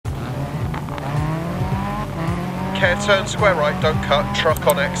Care, turn square right, don't cut, truck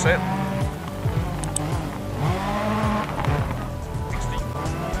on exit.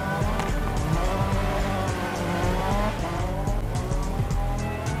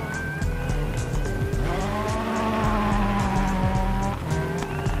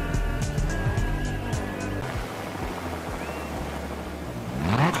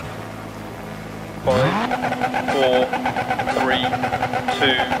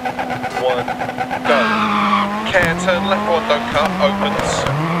 Care, turn left one, don't cut, opens,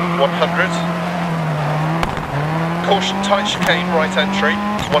 100. Caution, tight chicane, right entry,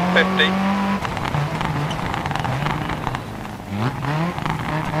 150.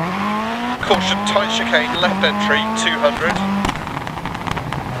 Caution, tight chicane, left entry, 200.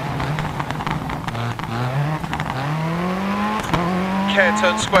 Care,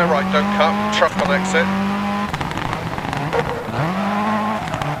 turn square right, don't cut, truck on exit.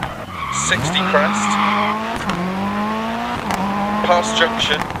 60 crest. Past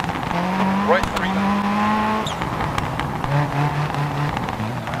junction, right 3.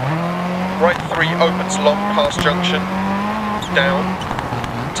 Right 3 opens long past junction, down.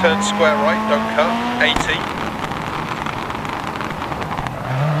 Turn square right, don't cut, 80.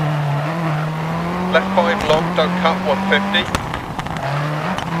 Left 5 long, don't cut, 150.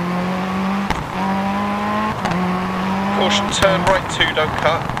 Caution, turn right 2, don't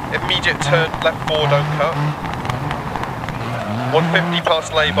cut. Immediate turn left 4, don't cut. 150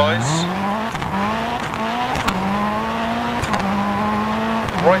 past laybys.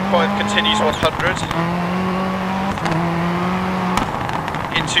 Right 5 continues 100.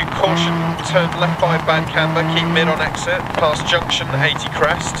 Into caution, turn left 5 bad camber, keep mid on exit, past junction 80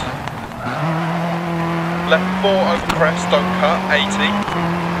 crest. Left 4 over crest, don't cut, 80.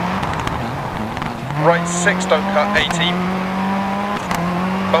 Right 6, don't cut, 80.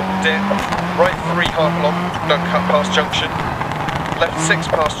 Bump dip, right 3 half long, don't cut past junction. Left 6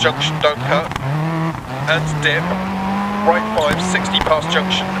 past junction, don't cut. And dip, right 5, 60 past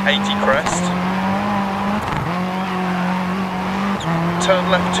junction, 80 crest. Turn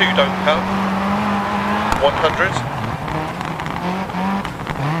left 2, don't cut. 100.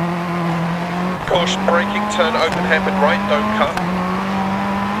 Caution braking, turn open hairpin right, don't cut.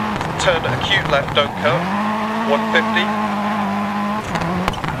 Turn acute left, don't cut. 150.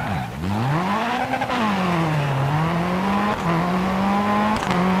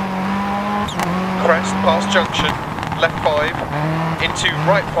 Crest past junction, left 5, into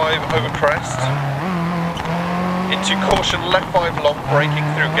right 5 over crest, into caution left 5 long, braking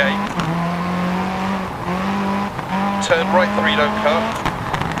through gate, turn right 3 don't cut,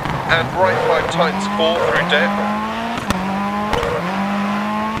 and right 5 times 4 through dip,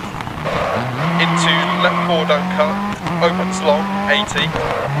 into left 4 don't cut, opens long, 80,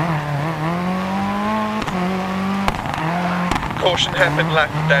 caution hairpin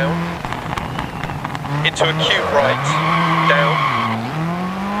left down, into acute right, down,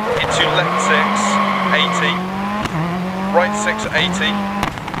 into left 6, 80, right 6, 80,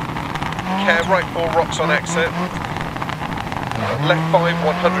 care right 4 rocks on exit, left 5,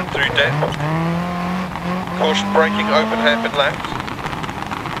 100 through dip, caution braking open hairpin left,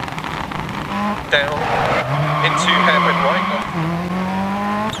 down, into hairpin right,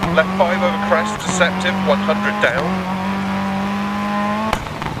 left 5 over crest, deceptive, 100 down,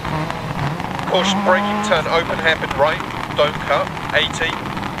 caution braking, turn open hairpin right, don't cut, 80.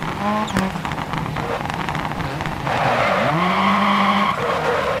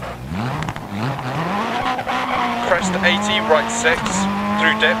 Crest 80, right 6,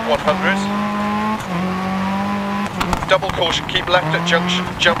 through dip 100. Double caution, keep left at junction,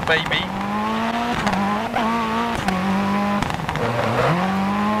 jump maybe.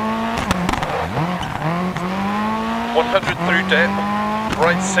 .100 through dip,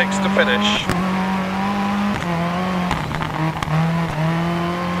 right 6 to finish.